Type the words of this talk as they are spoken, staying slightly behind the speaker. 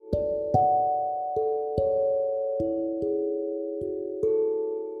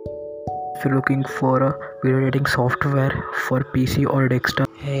If you're looking for a video editing software for PC or desktop.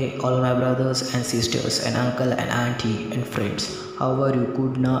 Hey, all my brothers and sisters, and uncle and auntie and friends. How are you?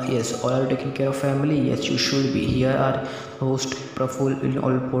 Good now? Yes, all are taking care of family? Yes, you should be. Here are host Praful in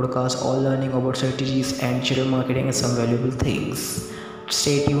all podcasts, all learning about strategies and digital marketing and some valuable things.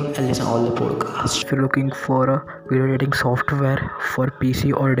 Stay tuned and listen all the podcasts. If you're looking for a video editing software for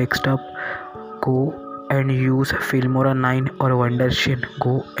PC or desktop, go and use Filmora 9 or Wondershare.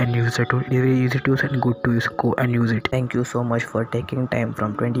 Go and use the tool. It is very easy to use and good to use. Go and use it. Thank you so much for taking time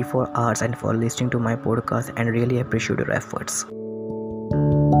from 24 hours and for listening to my podcast and really appreciate your efforts.